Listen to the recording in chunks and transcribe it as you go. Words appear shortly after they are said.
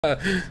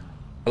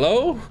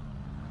Hello?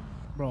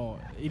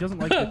 Bro, he doesn't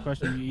like the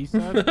question you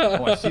said.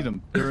 Oh, I see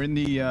them. They're in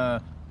the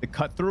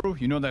cut through.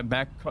 You know that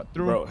back cut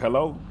through? Bro,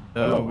 hello?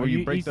 Where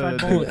you break the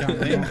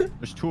thing?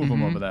 There's two of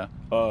them over there.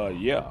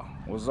 Yeah.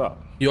 What's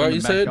up? You are,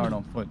 you said?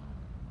 On foot.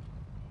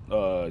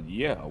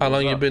 Yeah. How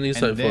long you been east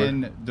side for?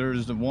 And then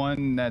there's the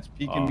one that's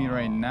peeking me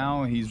right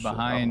now. He's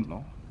behind,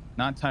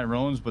 not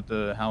Tyrone's, but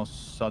the house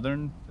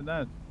southern to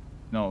that.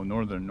 No,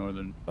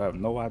 northern. I have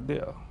no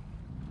idea.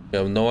 You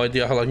have no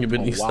idea how long you've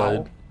been east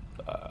side.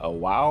 A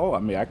while? I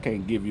mean, I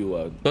can't give you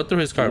a... Go through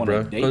his car,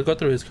 bro. Go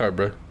through his car,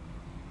 bro.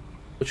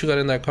 What you got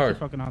in that car? Put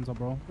your fucking hands up,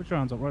 bro. Put your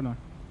hands up right now.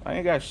 I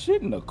ain't got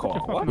shit in the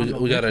car.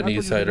 We got an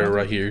east sider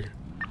right here.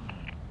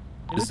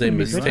 His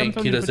name is Tank.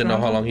 He doesn't know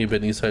how long he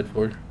been east side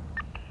for.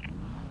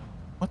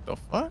 What the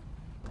fuck?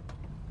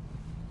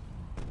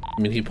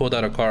 I mean, he pulled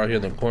out a car out here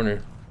in the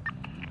corner.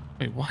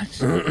 Wait,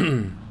 what?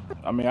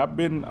 I mean, I've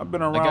been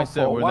around like I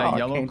said, for a where while. that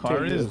yellow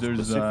car is,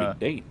 there's a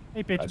date.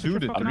 Hey, bitch, 2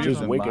 to 3 of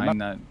them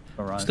behind that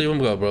garage. Just leave him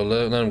go, bro.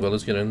 Let him go.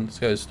 Let's get in. This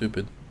guy is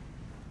stupid.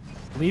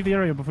 Leave the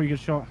area before you get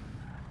shot.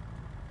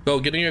 Go,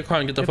 get in your car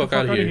and get the fuck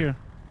out of here.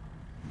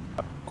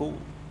 Cool.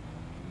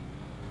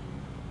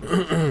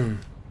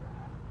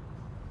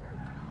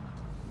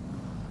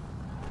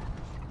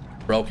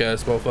 Broke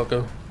ass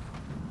motherfucker.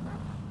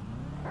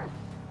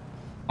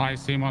 I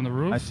see him on the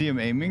roof. I see him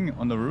aiming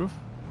on the roof.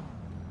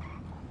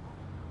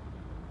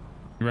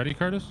 You ready,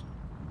 Curtis?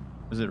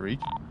 Does it reach?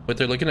 Wait,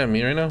 they're looking at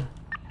me right now?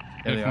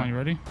 Yeah, come on, you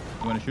ready? You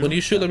want to shoot? When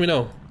you shoot, let me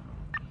know.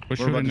 We're about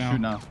shooting to shoot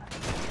now.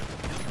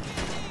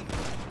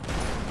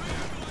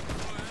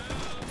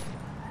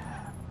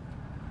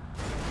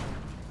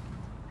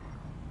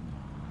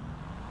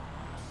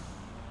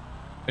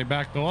 They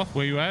backed off.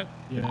 Where you at?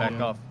 Yeah, back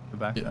off.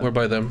 Back Yeah, we're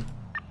by them.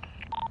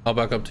 I'll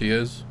back up to you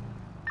guys.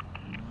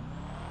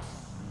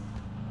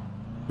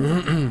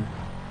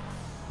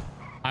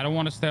 I don't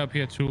want to stay up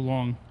here too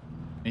long.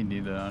 Me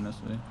neither,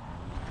 honestly.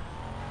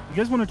 You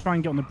guys want to try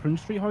and get on the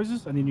Prince Street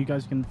houses, and then you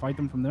guys can fight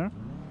them from there?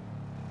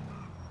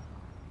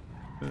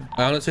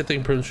 I honestly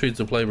think Prince Street's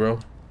a play, bro.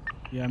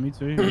 Yeah, me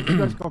too. If you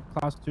guys got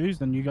class 2s,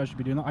 then you guys should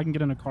be doing that. I can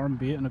get in a car and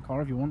beat it in a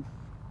car if you want.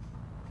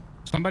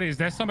 Is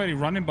there somebody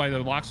running by the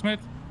locksmith?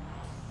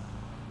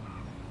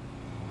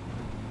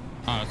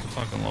 Oh, it's a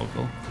fucking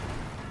local.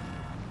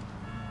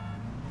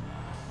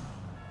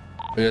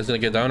 Are you guys gonna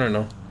get down or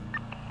no?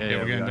 Yeah,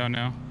 we're getting down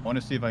now. I want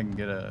to see if I can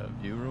get a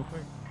view real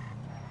quick.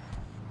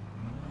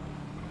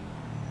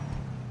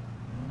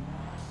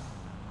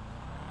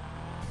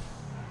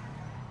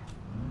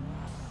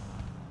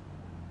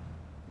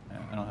 Yeah,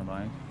 I don't have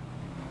eyes.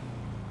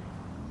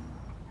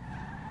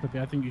 Flippy,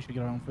 I think you should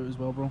get on foot as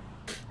well, bro.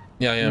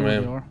 Yeah, yeah,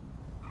 man.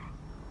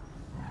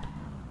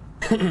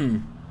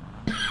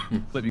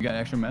 Flip, you got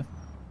extra meth?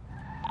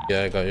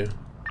 Yeah, I got you.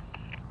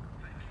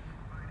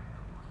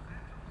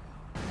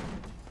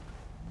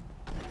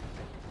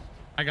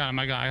 I got him.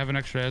 I have an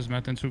extra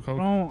hazmat and 2 coke.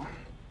 Bro.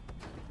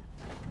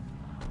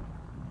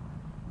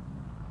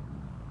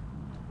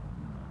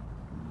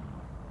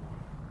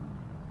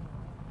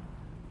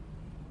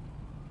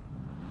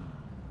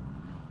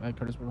 Right,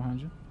 Curtis, we're behind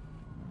you.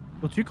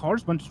 Well, 2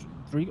 cars, bunch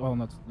 3. Oh,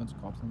 that's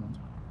cops.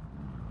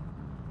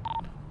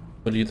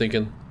 What are you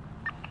thinking?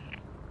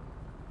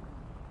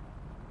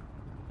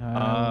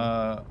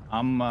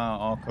 I'm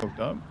all coked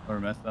up or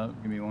messed up.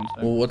 Give me 1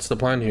 second. Well, what's the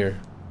plan here?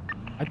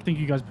 I think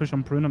you guys push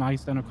on Prune and I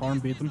stand in a car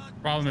and beat them.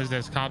 Problem is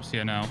there's cops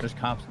here now. There's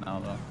cops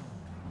now, though.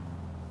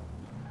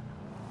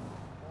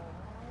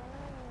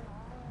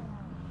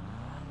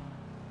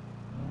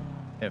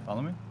 Hey,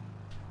 follow me.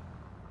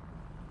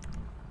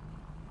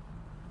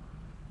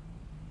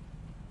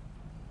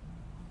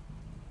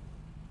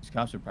 These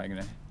cops are probably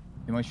gonna...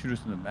 They might shoot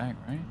us in the back,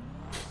 right?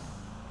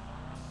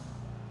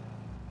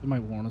 They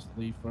might want us to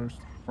leave first.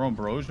 We're on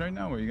Bros right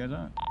now. Where you guys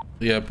at?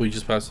 Yeah, we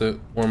just passed it.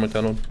 We're on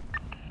McDonald.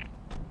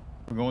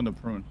 We're going to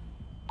Prune.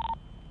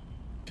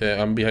 Okay,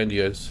 I'm behind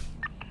you guys.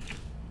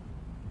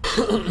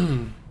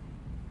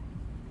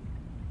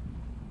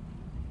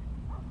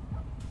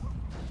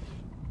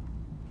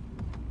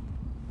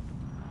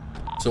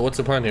 So what's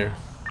the plan here?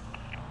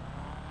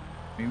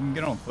 You can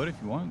get on foot if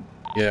you want.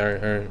 Yeah,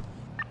 alright.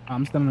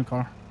 I'm standing in a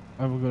car.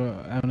 I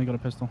only got a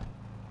pistol.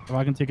 If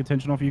I can take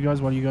attention off you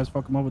guys while you guys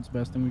fuck them up, it's the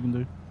best thing we can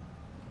do.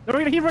 They're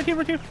right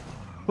here.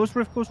 Close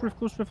rift to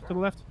the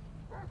left.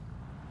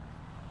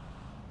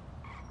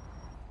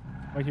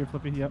 Right here,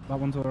 Flippy. Yep, that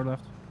one's to our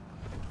left.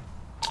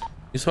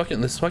 This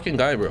fucking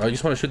guy, bro. I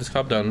just want to shoot this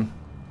cop down.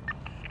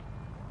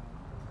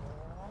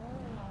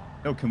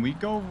 Yo, can we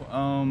go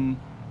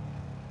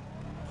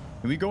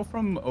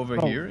from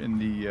over here in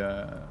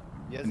the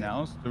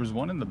canals? There was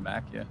one in the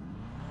back, yeah.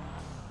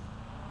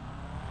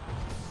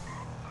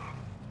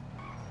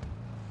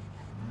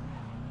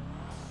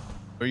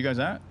 Where you guys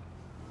at?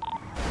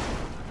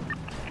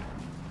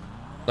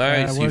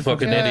 Nice, you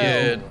fucking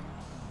idiot.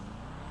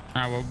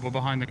 Alright, we're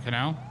behind the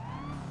canal.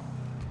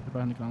 You're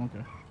behind the canal,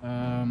 okay.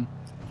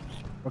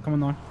 We're coming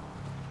now.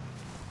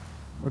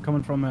 We're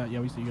coming from, yeah,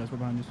 we see you guys. We're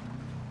behind you.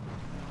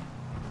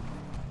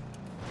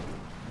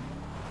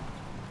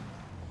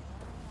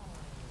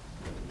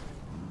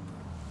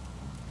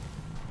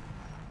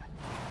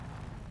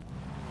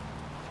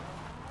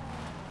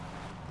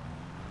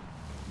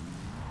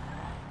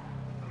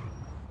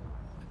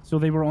 So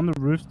they were on the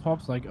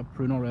rooftops, like a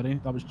prune already.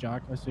 That was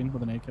Jack I seen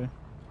with an AK.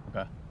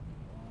 Okay.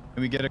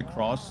 Can we get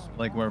across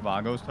like where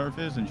Vago's turf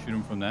is and shoot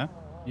him from there?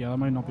 Yeah, that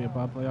might not be a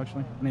bad play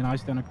actually. And then I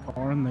stay in a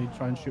car and they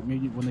try and shoot me.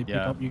 When they pick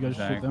up, you guys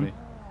shoot them.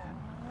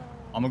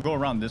 I'm gonna go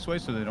around this way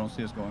so they don't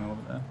see us going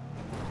over there.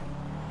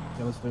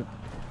 Yeah, let's do it.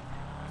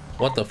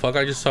 What the fuck?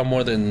 I just saw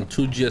more than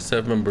 2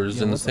 GSF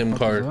members in the same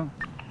car.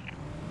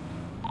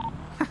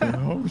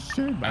 Oh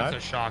shit, That's a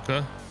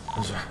shocker.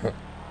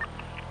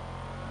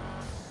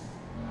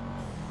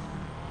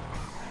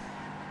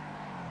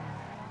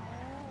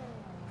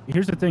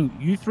 Here's the thing.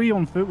 You three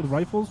on foot with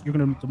rifles, you're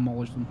going to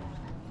demolish them.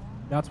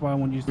 That's why I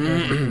want you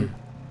to...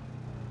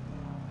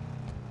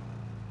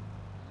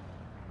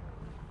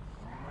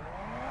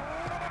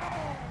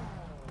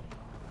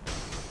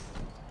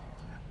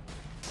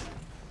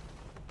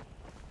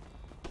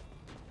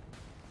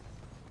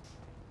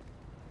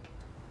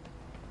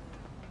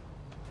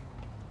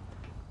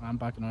 I'm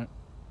backing out.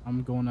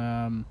 I'm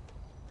going,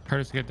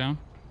 Curtis, get down.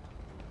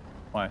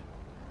 Why?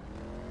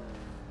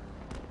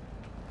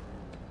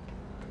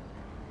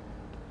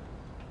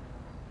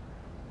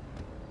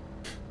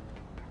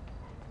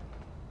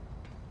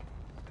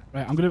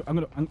 Right,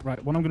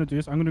 right, what I'm gonna do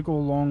is I'm gonna go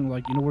along,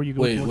 like, you know where you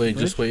go. Wait,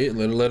 just wait.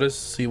 Let us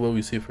see what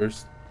we see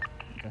first.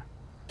 Okay.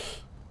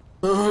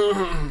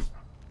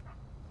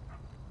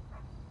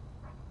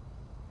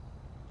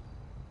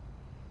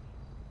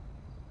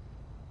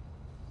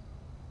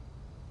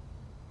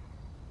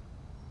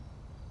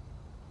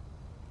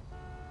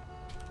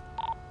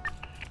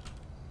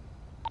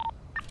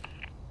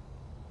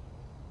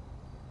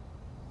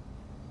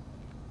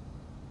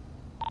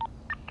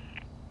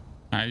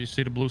 Alright, you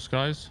see the blue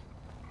skies?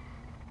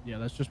 Yeah,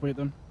 let's just wait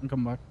then and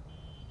come back.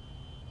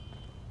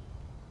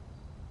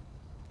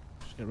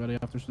 Just get ready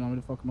after tsunami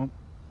to fuck them up.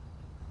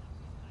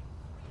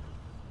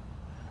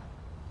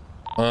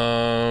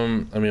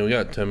 I mean, we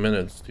got 10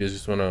 minutes. Do you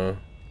just wanna?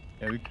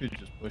 Yeah, we could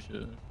just push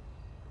it.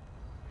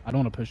 I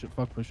don't want to push it.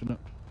 Fuck pushing it.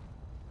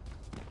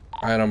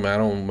 I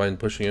don't mind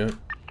pushing it. It's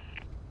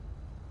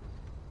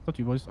up to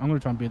you boys. I'm gonna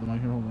try and beat them out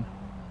here. Hold on.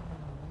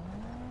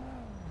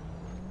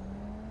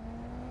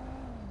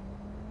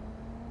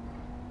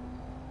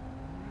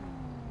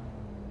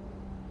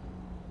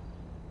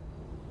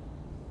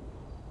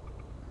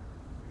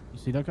 You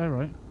see that guy,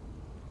 right?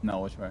 No,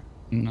 which way?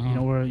 No. You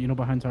know where? You know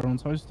behind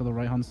Tyrone's house to the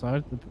right hand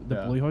side, the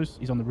Yeah. blue house.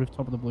 He's on the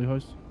rooftop of the blue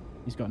house.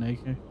 He's got an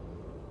AK.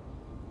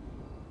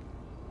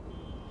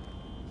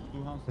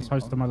 Blue house. This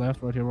house to my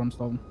left, right here where I'm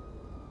stopping.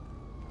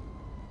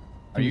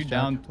 Are you Jack.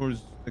 down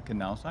towards the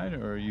canal side,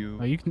 or are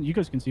you? You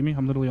guys can see me.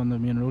 I'm literally on the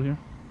main road here.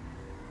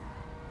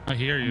 I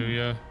hear you,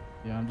 yeah.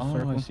 Yeah, I'm just Oh, I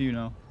circling. see you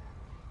now.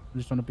 I'm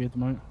just trying to bait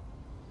them out.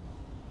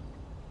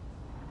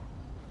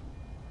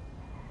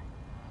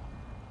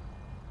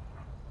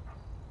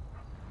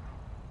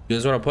 You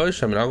guys want to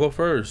push? I mean, I'll go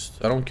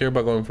first. I don't care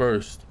about going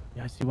first.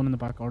 Yeah, I see one in the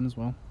back garden as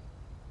well.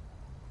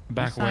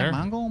 Back where?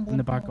 In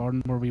the back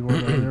garden where we were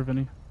earlier,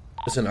 Vinny.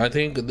 Listen, I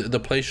think the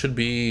play should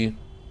be.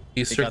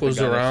 He Take out circles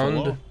the guy that's around.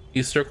 solo?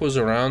 He circles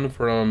around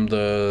from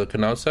the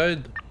canal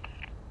side.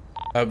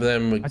 Have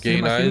them I see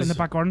him gain in eyes. the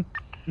back garden.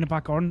 In the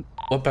back garden.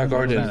 What back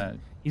Where's garden? that at?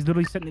 He's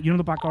literally sitting. You know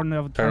the back garden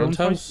of Tyrone's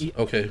house? He-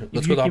 Okay, if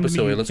let's you go the came with opposite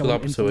me, way. you'd Let's go kill the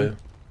him opposite way.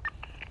 instantly.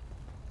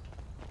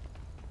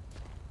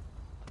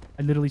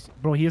 I literally,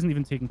 bro, he isn't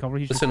even taking cover.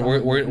 He's Listen,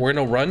 just we're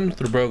gonna run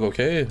through Brogue,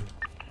 okay?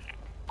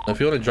 If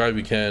you want to drive,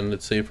 you can.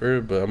 It's safer,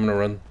 but I'm gonna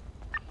run.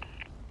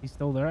 He's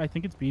still there. I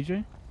think it's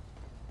BJ.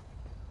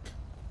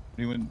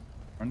 Anyone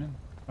running?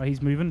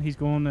 He's moving. He's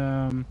going.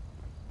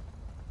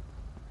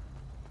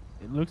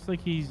 It looks like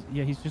he's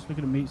just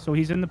looking at me. So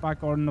he's in the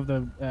back garden of the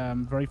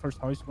very first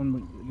house when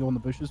we go in the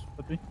bushes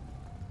with me.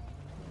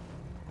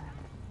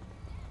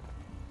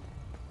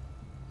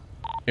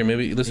 Here,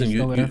 maybe listen. He's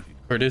still You there.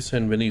 Curtis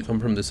and Vinny, you come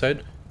from this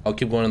side. I'll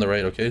keep going on the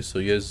right, okay? So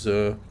you guys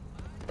are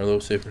a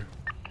little safer.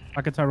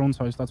 Back at Tyrone's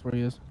house. That's where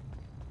he is.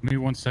 Give me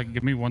 1 second.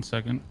 Give me 1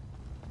 second.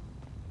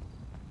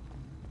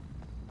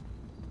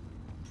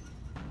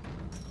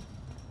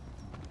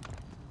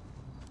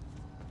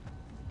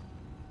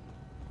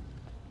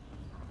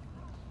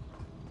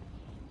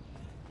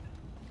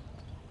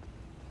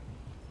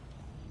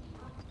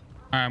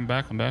 Alright, I'm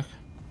back. I'm back.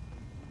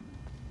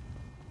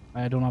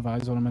 I don't have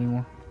eyes on him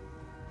anymore.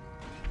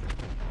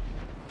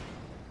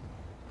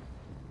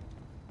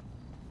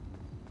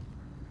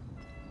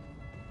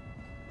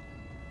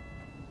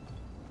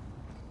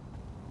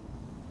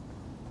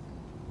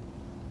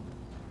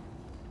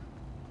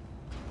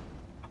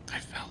 I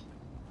fell.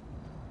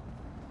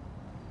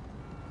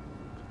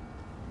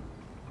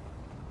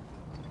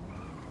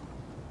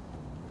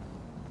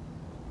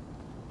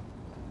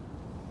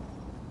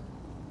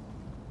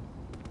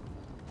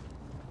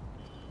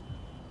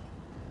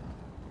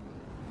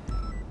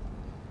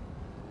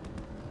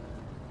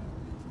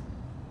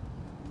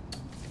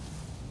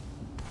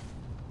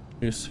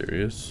 Are you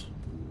serious?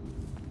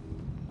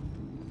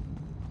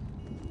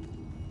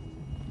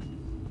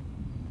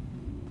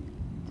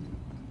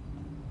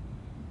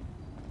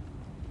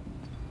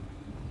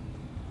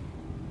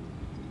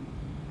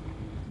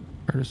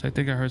 Curtis, I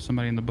think I heard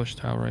somebody in the bush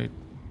tower, right?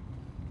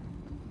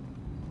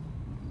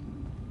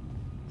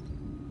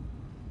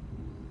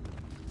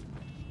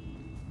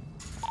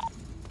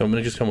 I'm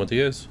gonna just come with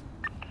you guys.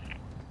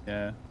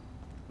 Yeah.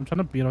 I'm trying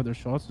to beat out their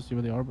shots to see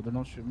where they are, but they're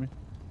not shooting me.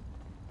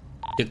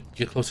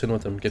 Get close in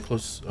with them. Get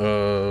close,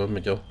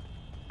 Miguel.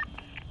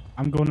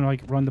 I'm going to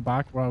like run the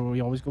back where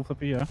we always go,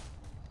 Flippy. Yeah.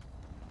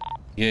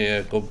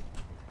 Yeah, go.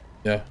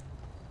 Yeah.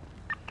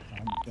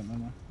 I'm getting in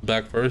there.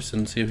 Back first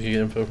and see if you can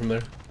get info from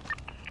there.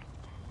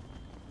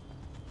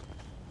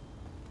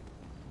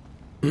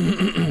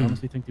 I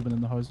honestly think they've been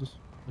in the houses.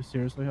 Like,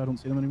 seriously, I don't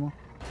see them anymore.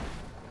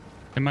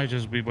 It might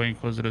just be waiting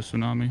because of the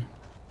tsunami.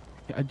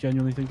 Yeah, I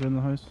genuinely think they're in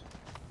the house.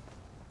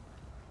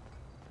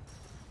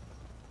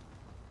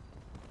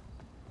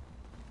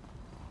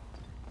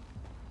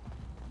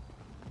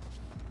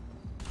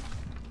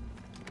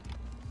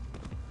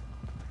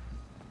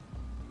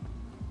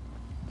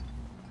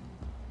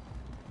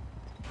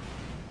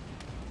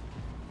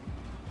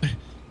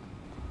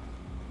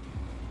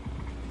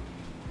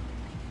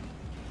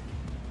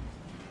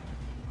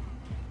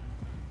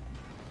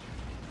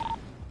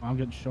 I'm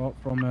getting shot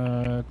from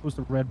close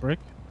to Red Brick,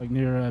 like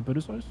near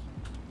Buddha's house.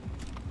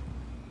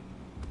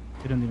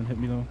 They didn't even hit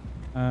me though.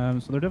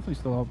 So they're definitely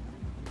still up.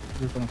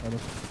 They're trying to fight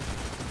us.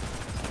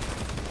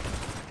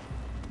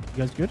 You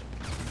guys good?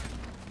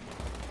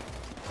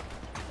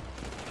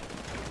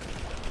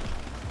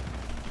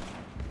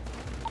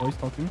 Boys,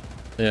 talk to me.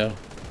 Yeah.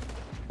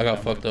 I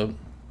got fucked up.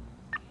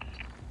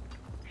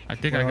 I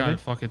think Where I are got they?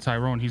 fucking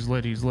Tyrone. He's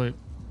lit. He's lit.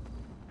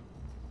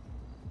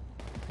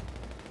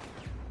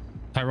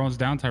 Tyrone's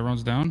down.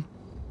 Tyrone's down.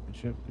 Good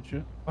shit, good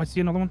shit. Oh, I see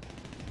another one.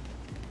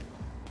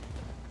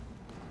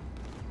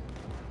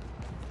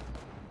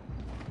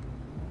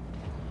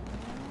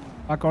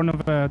 Back corner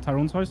of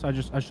Tyrone's house. I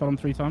shot him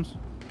 3 times.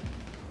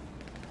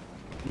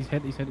 He's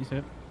hit, he's hit, he's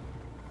hit.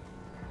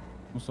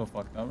 I'm so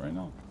fucked up right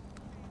now.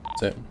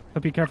 That's it.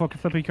 Flippy, careful,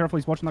 Flippy, careful.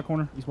 He's watching that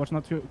corner. He's watching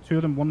that two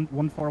of them,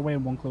 one far away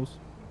and one close.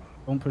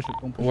 Don't push it,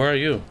 don't push Where are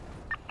you? it.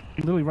 I'm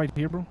literally right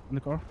here, bro, in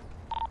the car.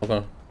 Hold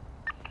on.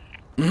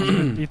 I'm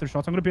gonna beat their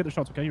shots. I'm gonna beat their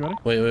shots, okay? You ready?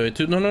 Wait.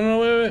 No,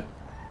 wait.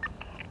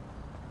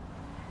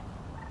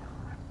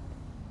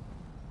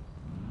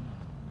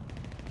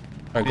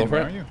 Alright, go for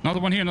Where are it. you? Another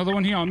one here. Another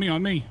one here on me.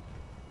 On me.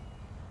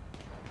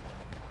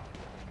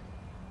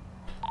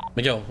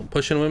 Miguel,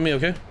 push in with me,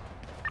 okay?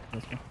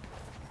 Let's go.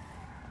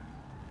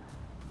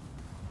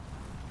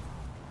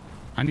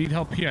 I need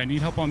help here. I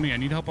need help on me. I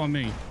need help on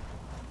me.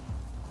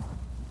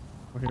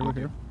 We're here, we're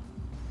here.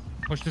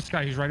 Push this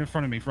guy. He's right in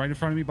front of me. Right in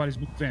front of me by his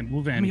blue van.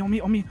 Blue van. On me.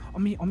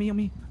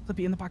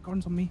 Flippy, in the back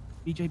gardens on me.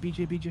 BJ.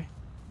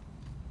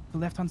 The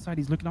left-hand side,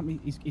 he's looking at me.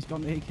 He's got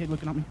an AK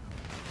looking at me.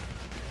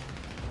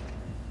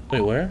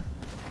 Wait, where?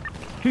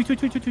 Two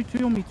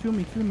on me.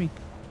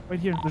 Right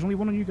here. There's only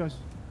one on you guys.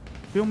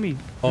 2 on me.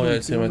 Oh, yeah, I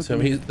see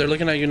him. They're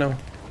looking at you now. Yeah,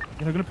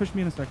 they're gonna push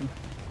me in a second.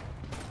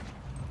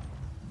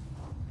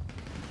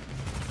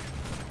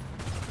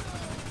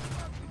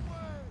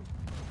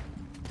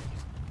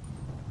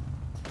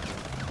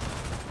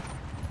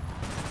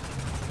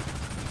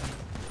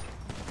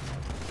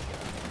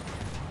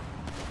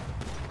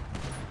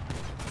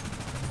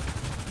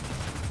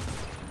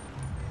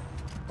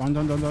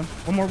 Done.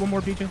 One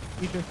more, BJ.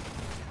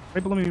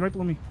 Right below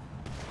me.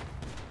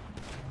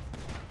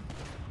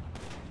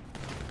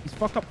 He's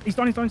fucked up. He's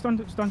done.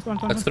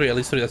 That's 3, at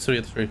least 3. That's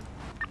 3.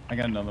 I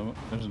got another one.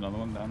 There's another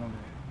one down over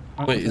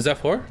there. Wait, is that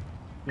 4?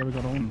 Yeah, we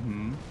got all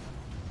one.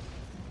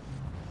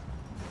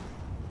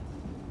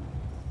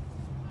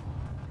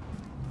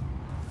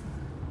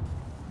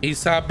 Mm-hmm.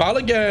 Eastside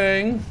Bala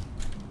Gang.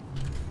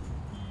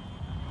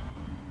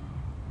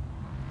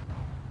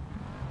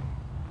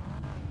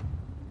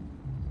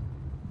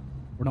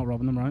 We're not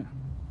robbing them, right?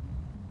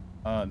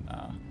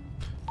 Nah.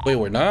 Wait,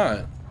 we're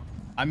not.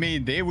 I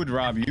mean, they would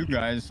rob you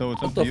guys, so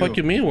it's What up the to fuck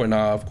you mean we're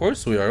not? Of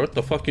course we are. What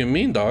the fuck you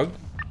mean, dog?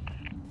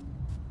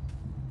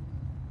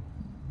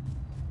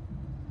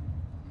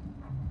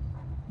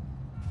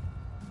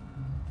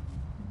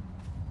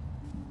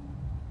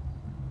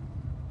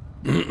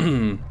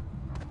 Damn,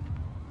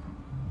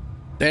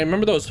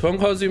 remember those phone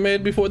calls you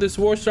made before this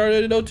war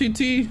started at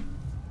OTT?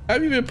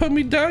 Have you even put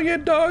me down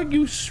yet, dog?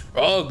 You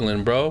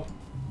struggling, bro.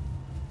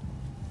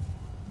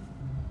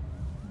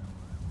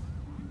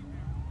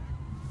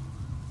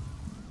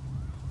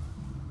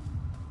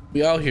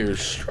 We out here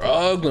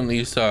struggling,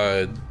 east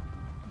side.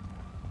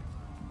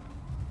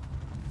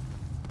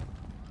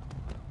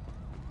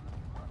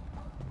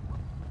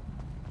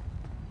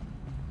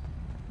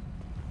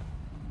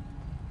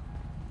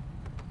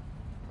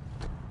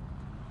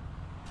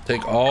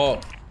 Take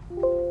all.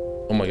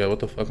 Oh my god, what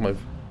the fuck, my.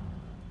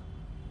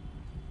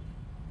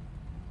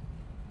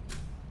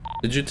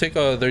 Did you take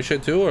their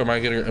shit too, or am I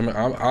getting?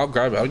 I'll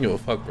grab it. I don't give a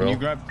fuck, bro. Can you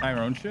grab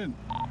Tyrone shit?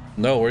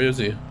 No, where is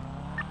he?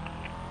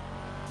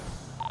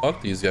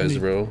 Fuck these guys,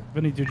 bro.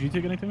 Vinny, did you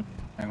take anything?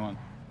 Hang on.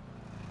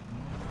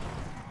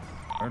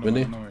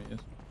 Vinny? I don't know where he is.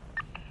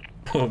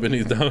 Oh,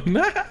 Vinny's down.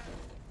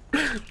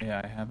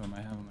 Yeah, I have him.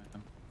 Where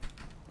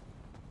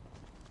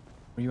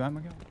you at,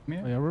 Miguel? Come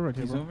here. Oh, yeah, we're right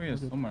here. He's bro. over here We're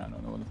good. somewhere. I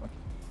don't know where the fuck.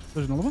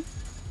 There's another one?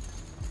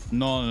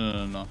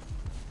 No.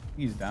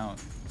 He's down.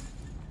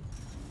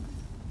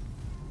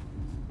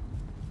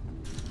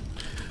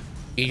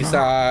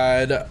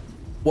 Eastside,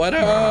 what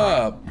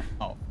up?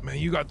 Oh, Man,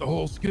 you got the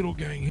whole Skittle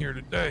gang here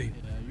today.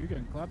 Yeah, you're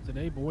getting clapped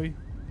today, boy.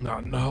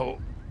 No.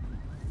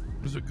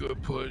 It was a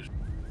good push.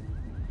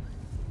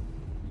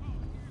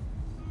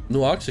 New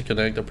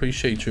OxyConnect,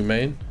 appreciate you,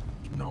 man.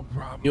 No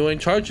problem. You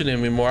ain't charging it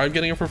anymore. I'm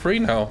getting it for free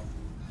now.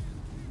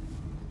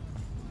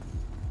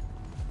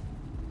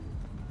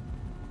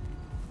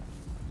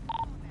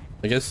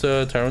 I guess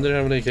Tyrone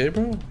didn't have an AK,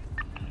 bro.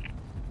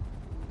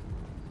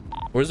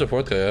 Where's the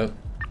fourth guy at?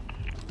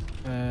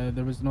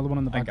 There was another one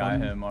in the I back.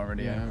 got him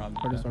already. I Yeah,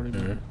 probably Curtis got-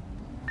 already.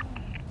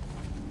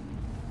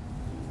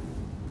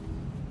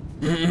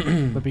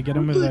 Let me get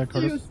him with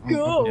Curtis.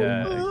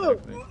 Yeah,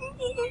 exactly.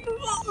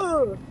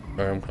 Alright,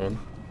 I'm coming.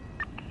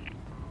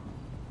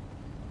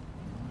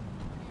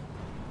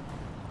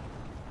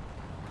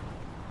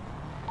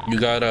 You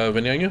got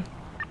Vinny on you?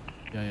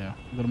 Yeah.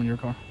 Got him in your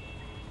car.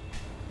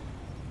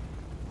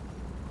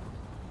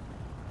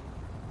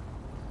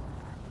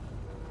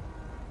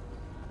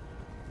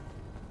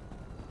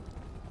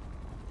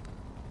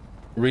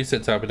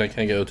 Reset's happened. I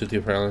can't get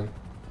OTT for Alan.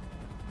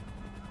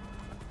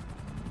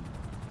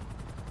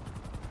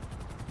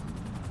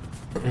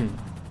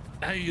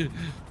 Hey,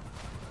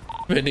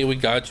 Vinny, we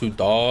got you,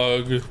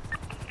 dog.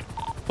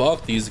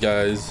 Fuck these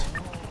guys.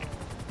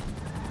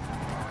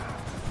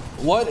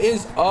 What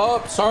is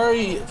up?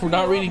 Sorry for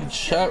not reading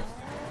chat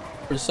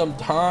for some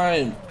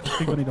time. I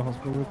think I need a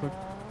hospital real quick.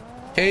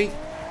 Kate.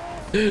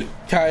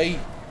 Kate.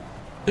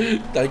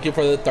 Thank you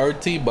for the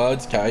 13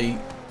 months, Kate.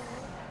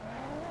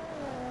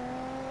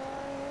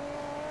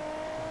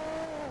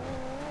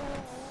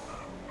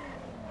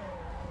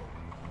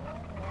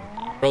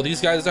 Bro,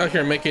 these guys out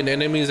here making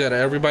enemies out of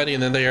everybody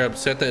and then they're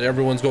upset that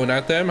everyone's going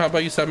at them. How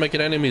about you stop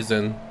making enemies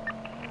then?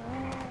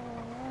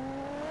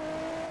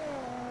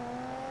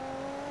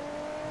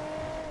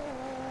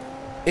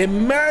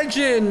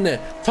 Imagine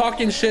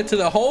talking shit to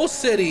the whole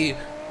city.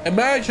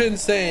 Imagine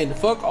saying,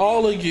 fuck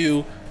all of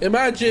you.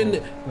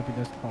 Imagine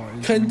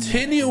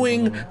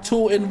continuing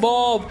to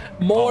involve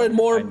more and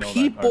more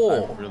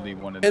people.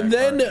 And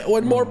then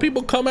when more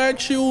people come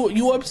at you,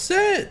 you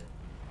upset.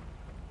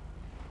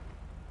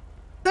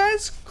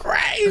 That's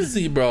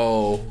crazy,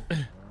 bro.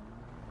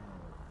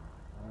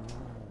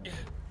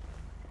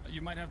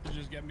 you might have to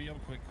just get me up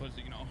quick, cause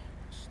you know,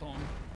 stone.